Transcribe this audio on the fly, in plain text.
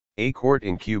A court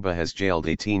in Cuba has jailed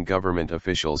 18 government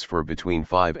officials for between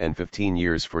 5 and 15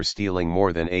 years for stealing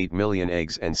more than 8 million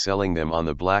eggs and selling them on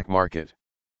the black market.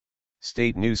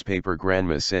 State newspaper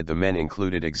Granma said the men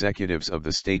included executives of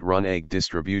the state-run egg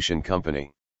distribution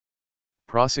company.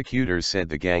 Prosecutors said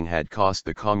the gang had cost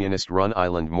the communist-run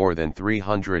island more than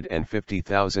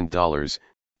 $350,000,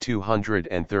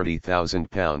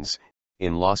 £230,000,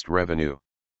 in lost revenue.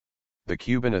 The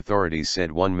Cuban authorities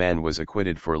said one man was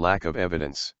acquitted for lack of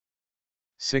evidence.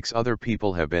 6 other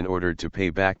people have been ordered to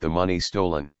pay back the money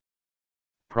stolen.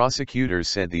 Prosecutors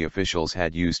said the officials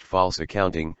had used false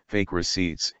accounting, fake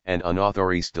receipts, and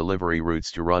unauthorized delivery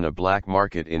routes to run a black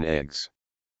market in eggs.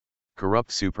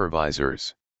 Corrupt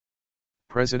supervisors.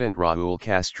 President Raul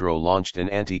Castro launched an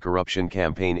anti-corruption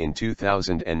campaign in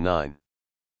 2009.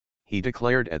 He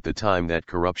declared at the time that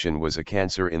corruption was a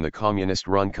cancer in the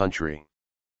communist-run country.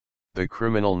 The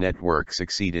criminal network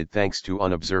succeeded thanks to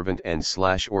unobservant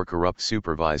and/or corrupt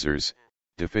supervisors,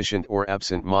 deficient or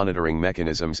absent monitoring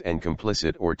mechanisms and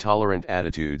complicit or tolerant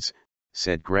attitudes,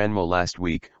 said Granma last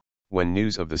week, when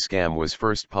news of the scam was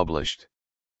first published.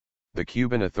 The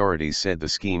Cuban authorities said the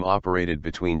scheme operated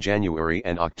between January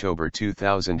and October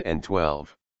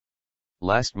 2012.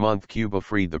 Last month Cuba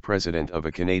freed the president of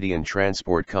a Canadian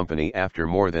transport company after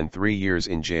more than 3 years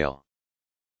in jail.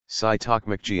 Sy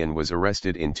Tokmakjian was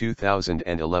arrested in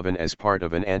 2011 as part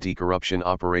of an anti-corruption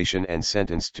operation and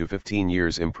sentenced to 15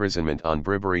 years imprisonment on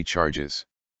bribery charges.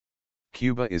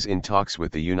 Cuba is in talks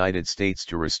with the United States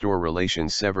to restore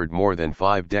relations severed more than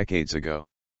 5 decades ago.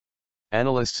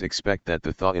 Analysts expect that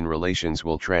the thaw in relations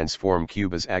will transform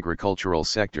Cuba's agricultural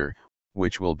sector,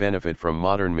 which will benefit from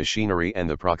modern machinery and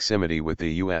the proximity with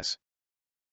the U.S.